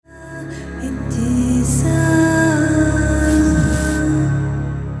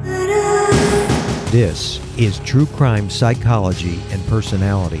This is True Crime Psychology and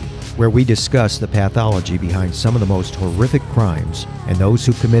Personality, where we discuss the pathology behind some of the most horrific crimes and those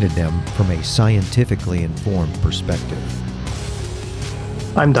who committed them from a scientifically informed perspective.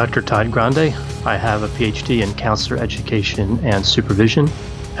 I'm Dr. Todd Grande. I have a PhD in counselor education and supervision,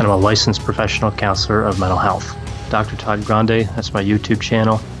 and I'm a licensed professional counselor of mental health. Dr. Todd Grande, that's my YouTube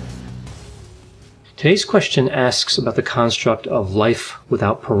channel. Today's question asks about the construct of life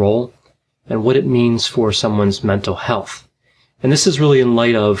without parole and what it means for someone's mental health. And this is really in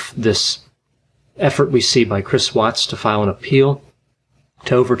light of this effort we see by Chris Watts to file an appeal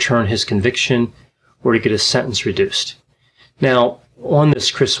to overturn his conviction or to get his sentence reduced. Now, on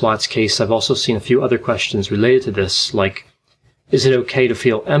this Chris Watts case, I've also seen a few other questions related to this, like, is it okay to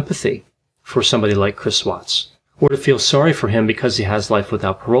feel empathy for somebody like Chris Watts, or to feel sorry for him because he has life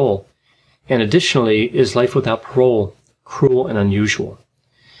without parole? And additionally, is life without parole cruel and unusual?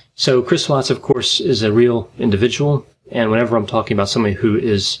 So Chris Watts, of course, is a real individual, and whenever I'm talking about somebody who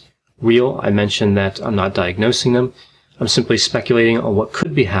is real, I mention that I'm not diagnosing them. I'm simply speculating on what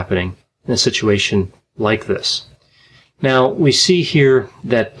could be happening in a situation like this. Now, we see here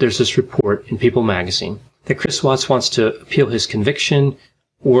that there's this report in People magazine that Chris Watts wants to appeal his conviction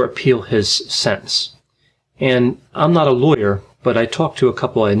or appeal his sentence. And I'm not a lawyer, but I talked to a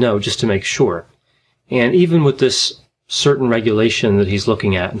couple I know just to make sure. And even with this certain regulation that he's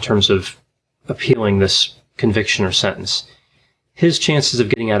looking at in terms of appealing this conviction or sentence, his chances of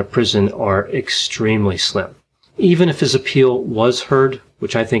getting out of prison are extremely slim. Even if his appeal was heard,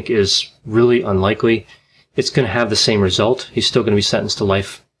 which I think is really unlikely, it's going to have the same result. He's still going to be sentenced to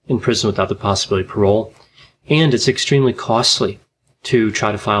life in prison without the possibility of parole. And it's extremely costly to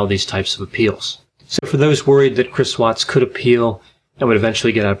try to file these types of appeals. So for those worried that Chris Watts could appeal and would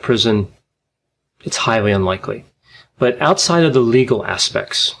eventually get out of prison, it's highly unlikely. But outside of the legal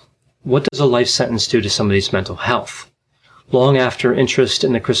aspects, what does a life sentence do to somebody's mental health? Long after interest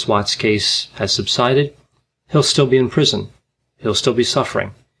in the Chris Watts case has subsided, he'll still be in prison. He'll still be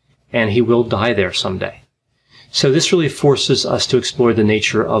suffering. And he will die there someday. So this really forces us to explore the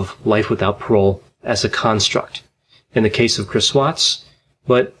nature of life without parole as a construct. In the case of Chris Watts,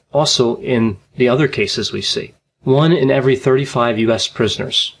 but also in the other cases we see. 1 in every 35 U.S.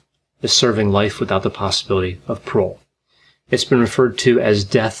 prisoners is serving life without the possibility of parole. It's been referred to as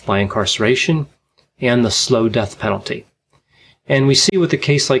death by incarceration and the slow death penalty. And we see with a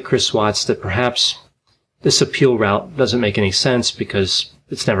case like Chris Watts that perhaps this appeal route doesn't make any sense because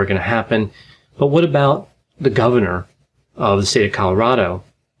it's never going to happen. But what about the governor of the state of Colorado,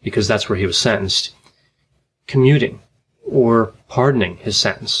 because that's where he was sentenced, commuting or pardoning his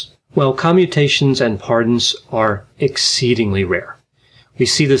sentence? Well, commutations and pardons are exceedingly rare. We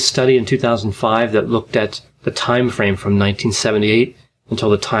see this study in 2005 that looked at the time frame from 1978 until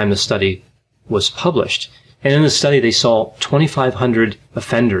the time the study was published. And in the study, they saw 2,500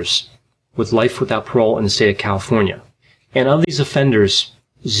 offenders with life without parole in the state of California. And of these offenders,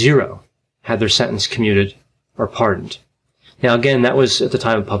 0 had their sentence commuted or pardoned. Now, again, that was at the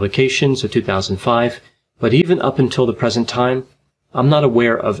time of publication, so 2005. But even up until the present time, I'm not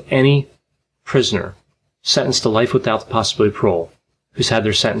aware of any prisoner sentenced to life without the possibility of parole who's had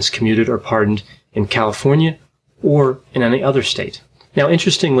their sentence commuted or pardoned in California or in any other state. Now,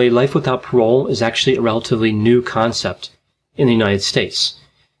 interestingly, life without parole is actually a relatively new concept in the United States.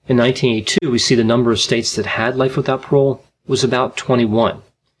 In 1982, we see the number of states that had life without parole was about 21.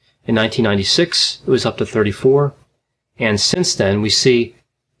 In 1996, it was up to 34. And since then, we see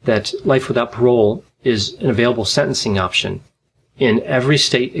that life without parole is an available sentencing option in every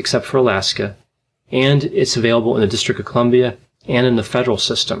state except for Alaska, and it's available in the District of Columbia and in the federal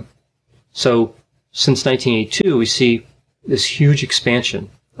system. So since 1982, we see this huge expansion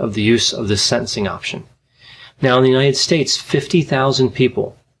of the use of this sentencing option. Now, in the United States, 50,000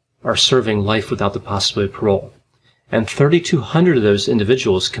 people are serving life without the possibility of parole, and 3,200 of those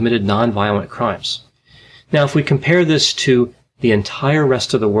individuals committed nonviolent crimes. Now, if we compare this to the entire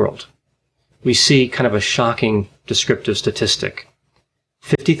rest of the world, we see kind of a shocking descriptive statistic.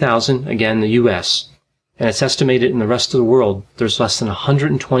 50,000, again, the U.S., and it's estimated in the rest of the world there's less than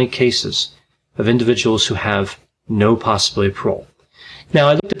 120 cases of individuals who have no possibility of parole. Now,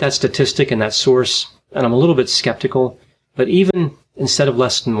 I looked at that statistic and that source, and I'm a little bit skeptical, but even instead of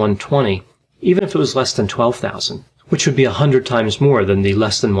less than 120, even if it was less than 12,000, which would be 100 times more than the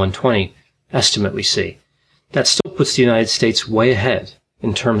less than 120 estimate we see, that still puts the United States way ahead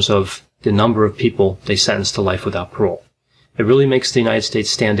in terms of the number of people they sentence to life without parole. It really makes the United States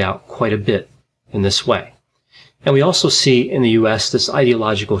stand out quite a bit in this way. And we also see in the U.S. this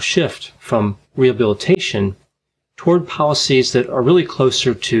ideological shift from rehabilitation toward policies that are really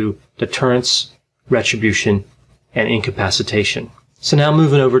closer to deterrence retribution, and incapacitation. So now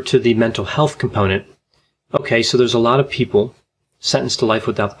moving over to the mental health component. Okay, so there's a lot of people sentenced to life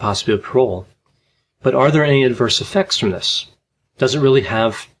without the possibility of parole. But are there any adverse effects from this? Does it really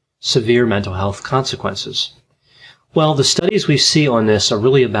have severe mental health consequences? Well, the studies we see on this are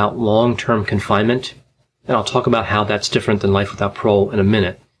really about long-term confinement, and I'll talk about how that's different than life without parole in a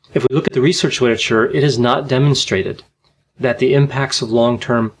minute. If we look at the research literature, it is not demonstrated that the impacts of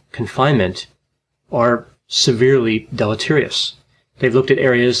long-term confinement are severely deleterious. They've looked at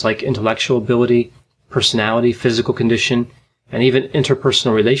areas like intellectual ability, personality, physical condition, and even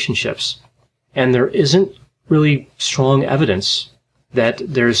interpersonal relationships. And there isn't really strong evidence that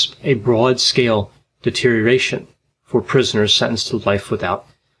there's a broad-scale deterioration for prisoners sentenced to life without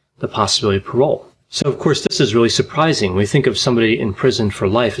the possibility of parole. So, of course, this is really surprising. We think of somebody in prison for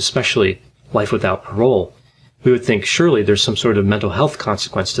life, especially life without parole. We would think surely there's some sort of mental health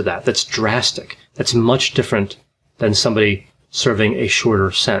consequence to that. That's drastic. That's much different than somebody serving a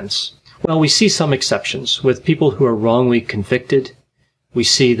shorter sentence. Well, we see some exceptions. With people who are wrongly convicted, we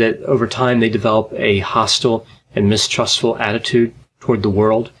see that over time they develop a hostile and mistrustful attitude toward the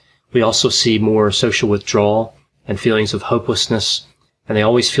world. We also see more social withdrawal and feelings of hopelessness, and they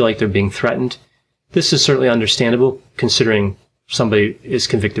always feel like they're being threatened. This is certainly understandable, considering somebody is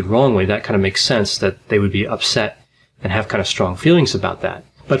convicted wrongly. That kind of makes sense that they would be upset and have kind of strong feelings about that.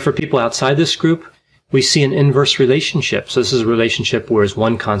 But for people outside this group, we see an inverse relationship. So this is a relationship where as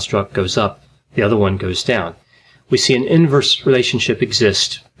one construct goes up, the other one goes down. We see an inverse relationship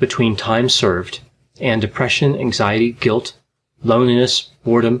exist between time served and depression, anxiety, guilt, loneliness,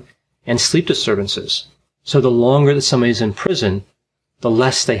 boredom, and sleep disturbances. So the longer that somebody is in prison, the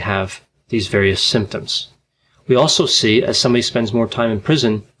less they have these various symptoms. We also see, as somebody spends more time in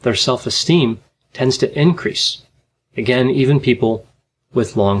prison, their self-esteem tends to increase. Again, even people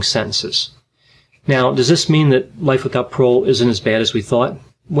with long sentences. Now, does this mean that life without parole isn't as bad as we thought?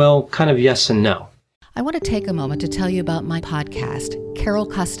 Well, kind of yes and no. I want to take a moment to tell you about my podcast, Carol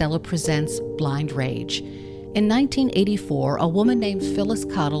Costello Presents Blind Rage. In 1984, a woman named Phyllis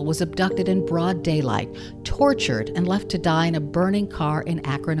Cottle was abducted in broad daylight, tortured, and left to die in a burning car in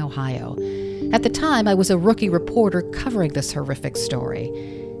Akron, Ohio. At the time, I was a rookie reporter covering this horrific story.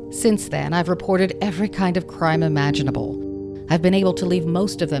 Since then, I've reported every kind of crime imaginable. I've been able to leave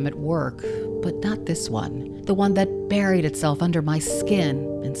most of them at work, but not this one, the one that buried itself under my skin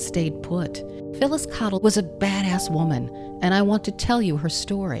and stayed put. Phyllis Cottle was a badass woman, and I want to tell you her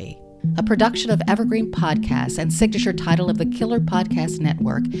story. A production of Evergreen Podcasts and signature title of the Killer Podcast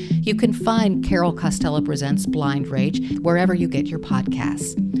Network, you can find Carol Costello Presents Blind Rage wherever you get your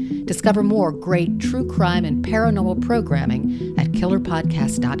podcasts. Discover more great true crime and paranormal programming at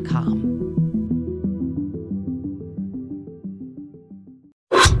killerpodcast.com.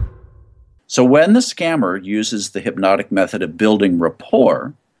 So when the scammer uses the hypnotic method of building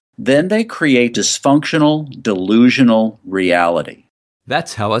rapport, then they create dysfunctional, delusional reality.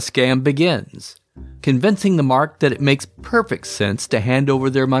 That's how a scam begins, convincing the mark that it makes perfect sense to hand over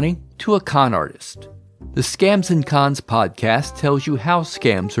their money to a con artist. The Scams and Cons podcast tells you how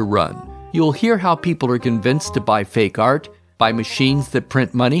scams are run. You'll hear how people are convinced to buy fake art, buy machines that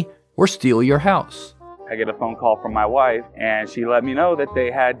print money, or steal your house. I get a phone call from my wife, and she let me know that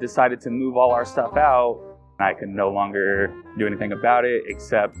they had decided to move all our stuff out. I could no longer do anything about it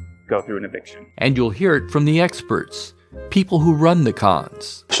except go through an eviction. And you'll hear it from the experts, people who run the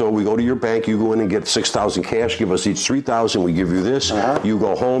cons. So we go to your bank, you go in and get $6,000 cash, give us each $3,000, we give you this. You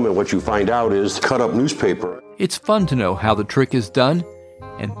go home, and what you find out is cut up newspaper. It's fun to know how the trick is done,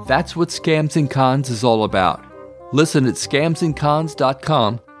 and that's what Scams and Cons is all about. Listen at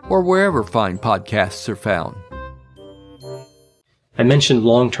scamsandcons.com or wherever fine podcasts are found. I mentioned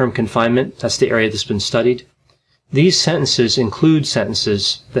long-term confinement. That's the area that's been studied. These sentences include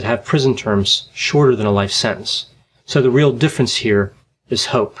sentences that have prison terms shorter than a life sentence. So the real difference here is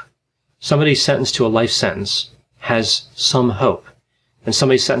hope. Somebody sentenced to a life sentence has some hope, and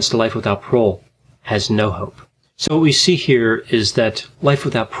somebody sentenced to life without parole has no hope. So what we see here is that life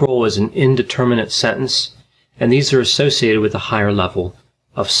without parole is an indeterminate sentence, and these are associated with a higher level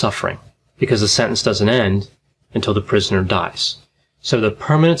of suffering, because the sentence doesn't end until the prisoner dies. So the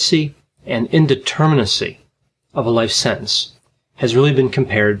permanency and indeterminacy of a life sentence has really been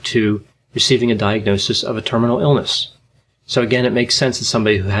compared to receiving a diagnosis of a terminal illness. So again, it makes sense that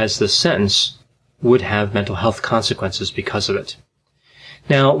somebody who has this sentence would have mental health consequences because of it.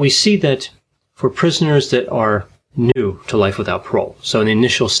 Now, we see that for prisoners that are new to life without parole, so in the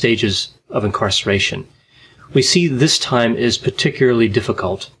initial stages of incarceration, we see this time is particularly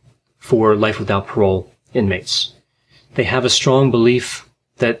difficult for life without parole inmates. They have a strong belief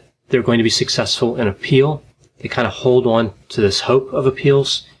that they're going to be successful in appeal. They kind of hold on to this hope of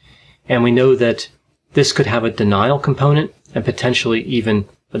appeals. And we know that this could have a denial component and potentially even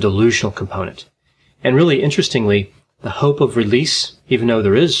a delusional component. And really interestingly, the hope of release, even though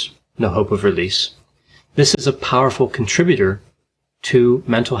there is no hope of release, this is a powerful contributor to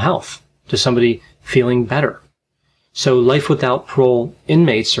mental health, to somebody feeling better. So life without parole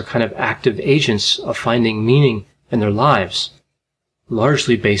inmates are kind of active agents of finding meaning in their lives,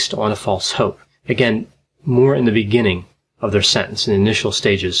 largely based on a false hope. Again, more in the beginning of their sentence, in the initial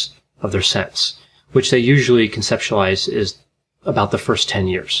stages of their sentence, which they usually conceptualize is about the first 10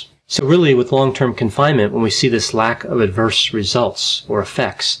 years. So really, with long-term confinement, when we see this lack of adverse results or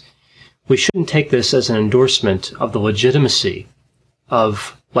effects, we shouldn't take this as an endorsement of the legitimacy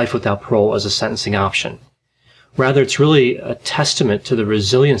of life without parole as a sentencing option. Rather, it's really a testament to the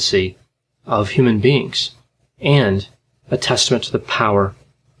resiliency of human beings and a testament to the power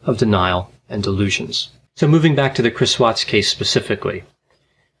of denial and delusions. So moving back to the Chris Watts case specifically,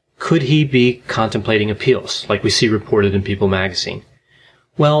 could he be contemplating appeals like we see reported in People magazine?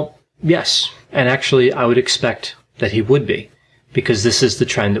 Well, yes, and actually I would expect that he would be, because this is the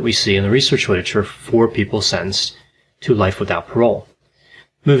trend that we see in the research literature for people sentenced to life without parole.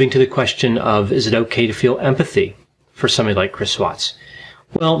 Moving to the question of, is it okay to feel empathy for somebody like Chris Watts?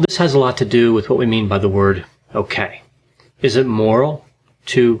 Well, this has a lot to do with what we mean by the word okay. Is it moral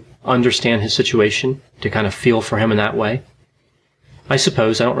to understand his situation, to kind of feel for him in that way? I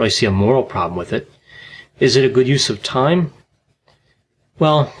suppose I don't really see a moral problem with it. Is it a good use of time?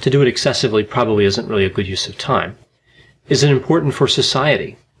 Well, to do it excessively probably isn't really a good use of time. Is it important for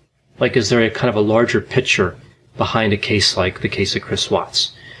society? Like, is there a kind of a larger picture behind a case like the case of Chris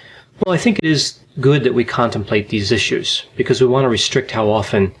Watts? Well, I think it is good that we contemplate these issues because we want to restrict how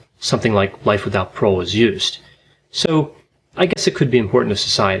often something like life without parole is used. So I guess it could be important to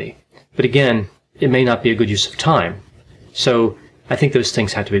society. But again, it may not be a good use of time. So I think those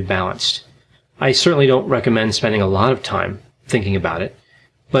things have to be balanced. I certainly don't recommend spending a lot of time thinking about it,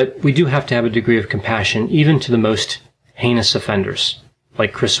 but we do have to have a degree of compassion even to the most heinous offenders,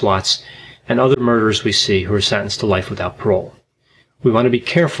 like Chris Watts and other murderers we see who are sentenced to life without parole. We want to be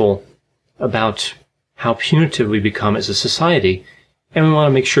careful about how punitive we become as a society, and we want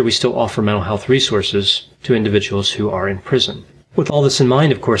to make sure we still offer mental health resources to individuals who are in prison. With all this in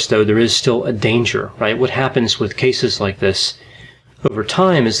mind, of course, though, there is still a danger, right? What happens with cases like this over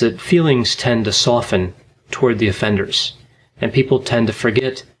time is that feelings tend to soften toward the offenders, and people tend to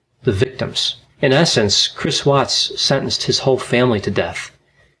forget the victims. In essence, Chris Watts sentenced his whole family to death,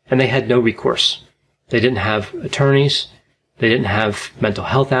 and they had no recourse. They didn't have attorneys, they didn't have mental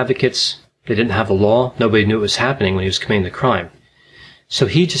health advocates, they didn't have the law, nobody knew what was happening when he was committing the crime. So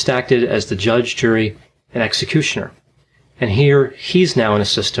he just acted as the judge, jury, and executioner. And here, he's now in a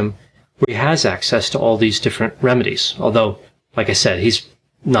system where he has access to all these different remedies, although, like I said, he's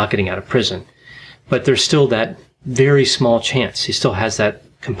not getting out of prison. But there's still that very small chance. He still has that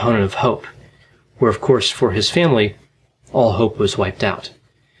component of hope, where, of course, for his family, all hope was wiped out.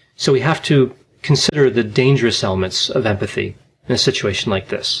 So we have to consider the dangerous elements of empathy in a situation like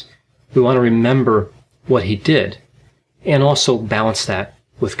this. We want to remember what he did and also balance that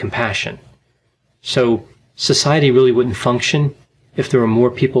with compassion. So society really wouldn't function if there were more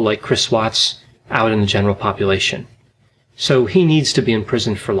people like Chris Watts out in the general population. So he needs to be in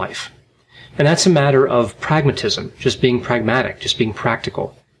prison for life. And that's a matter of pragmatism, just being pragmatic, just being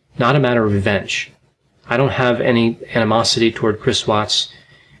practical, not a matter of revenge. I don't have any animosity toward Chris Watts,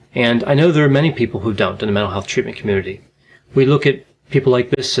 and I know there are many people who don't in the mental health treatment community. We look at people like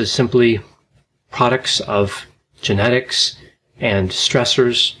this as simply products of genetics and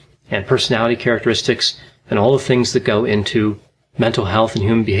stressors and personality characteristics and all the things that go into mental health and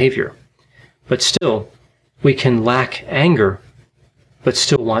human behavior. But still, we can lack anger, but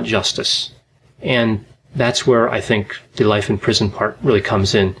still want justice. And that's where I think the life in prison part really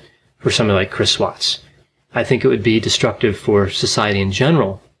comes in for somebody like Chris Watts. I think it would be destructive for society in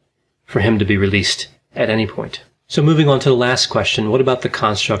general for him to be released at any point. So moving on to the last question, what about the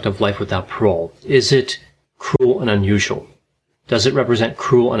construct of life without parole? Is it cruel and unusual? Does it represent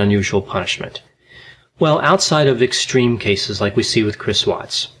cruel and unusual punishment? Well, outside of extreme cases like we see with Chris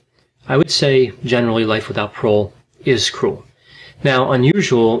Watts, I would say generally life without parole is cruel. Now,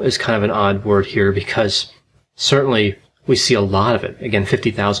 unusual is kind of an odd word here because certainly we see a lot of it. Again,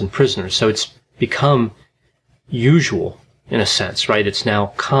 50,000 prisoners. So it's become usual in a sense, right? It's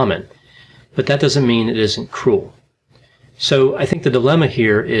now common. But that doesn't mean it isn't cruel. So I think the dilemma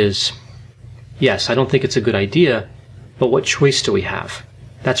here is, yes, I don't think it's a good idea, but what choice do we have?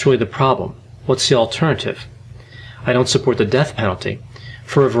 That's really the problem. What's the alternative? I don't support the death penalty,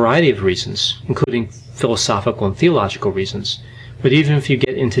 for a variety of reasons, including philosophical and theological reasons. But even if you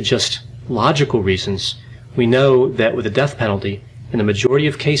get into just logical reasons, we know that with the death penalty, in the majority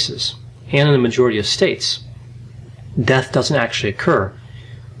of cases, and in the majority of states, death doesn't actually occur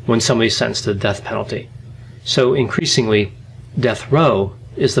when somebody's sentenced to the death penalty. So increasingly, death row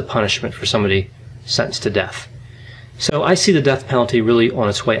is the punishment for somebody sentenced to death. So I see the death penalty really on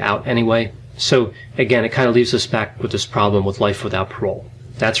its way out anyway. So again, it kind of leaves us back with this problem with life without parole.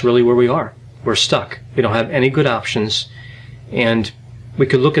 That's really where we are. We're stuck. We don't have any good options. And we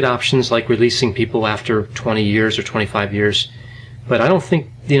could look at options like releasing people after 20 years or 25 years. But I don't think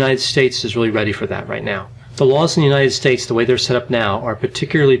the United States is really ready for that right now. The laws in the United States, the way they're set up now, are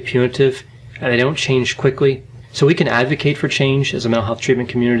particularly punitive, and they don't change quickly. So we can advocate for change as a mental health treatment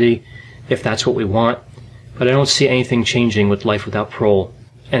community if that's what we want, but I don't see anything changing with life without parole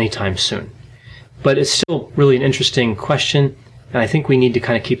anytime soon. But it's still really an interesting question, and I think we need to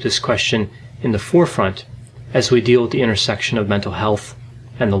kind of keep this question in the forefront as we deal with the intersection of mental health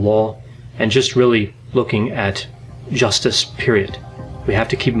and the law, and just really looking at justice, period. We have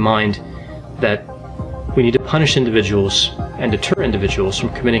to keep in mind that we need to punish individuals and deter individuals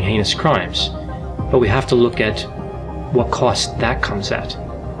from committing heinous crimes, but we have to look at what cost that comes at.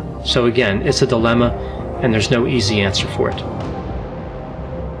 So again, it's a dilemma, and there's no easy answer for it.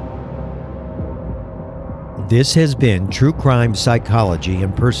 This has been True Crime Psychology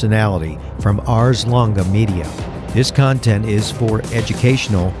and Personality from Ars Longa Media. This content is for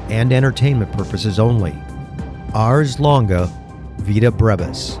educational and entertainment purposes only. Ars Longa, Vita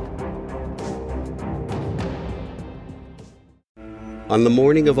Brevis. On the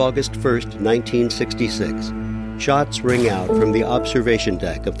morning of August 1st, 1966, shots ring out from the observation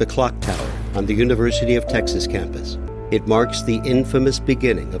deck of the clock tower on the University of Texas campus. It marks the infamous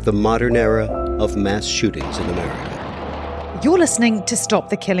beginning of the modern era of mass shootings in America. You're listening to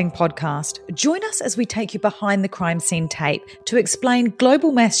Stop the Killing podcast. Join us as we take you behind the crime scene tape to explain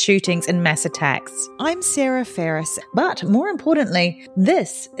global mass shootings and mass attacks. I'm Sarah Ferris, but more importantly,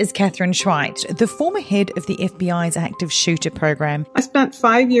 this is Catherine Schweit, the former head of the FBI's active shooter program. I spent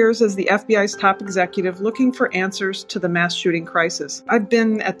 5 years as the FBI's top executive looking for answers to the mass shooting crisis. I've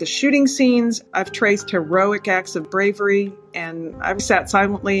been at the shooting scenes, I've traced heroic acts of bravery, and I've sat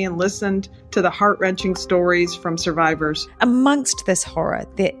silently and listened to the heart-wrenching stories from survivors. Amongst this horror,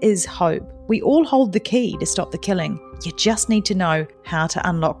 there is hope. We all hold the key to stop the killing. You just need to know how to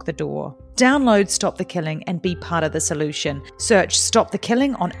unlock the door. Download Stop the Killing and be part of the solution. Search Stop the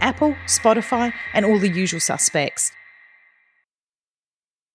Killing on Apple, Spotify, and all the usual suspects.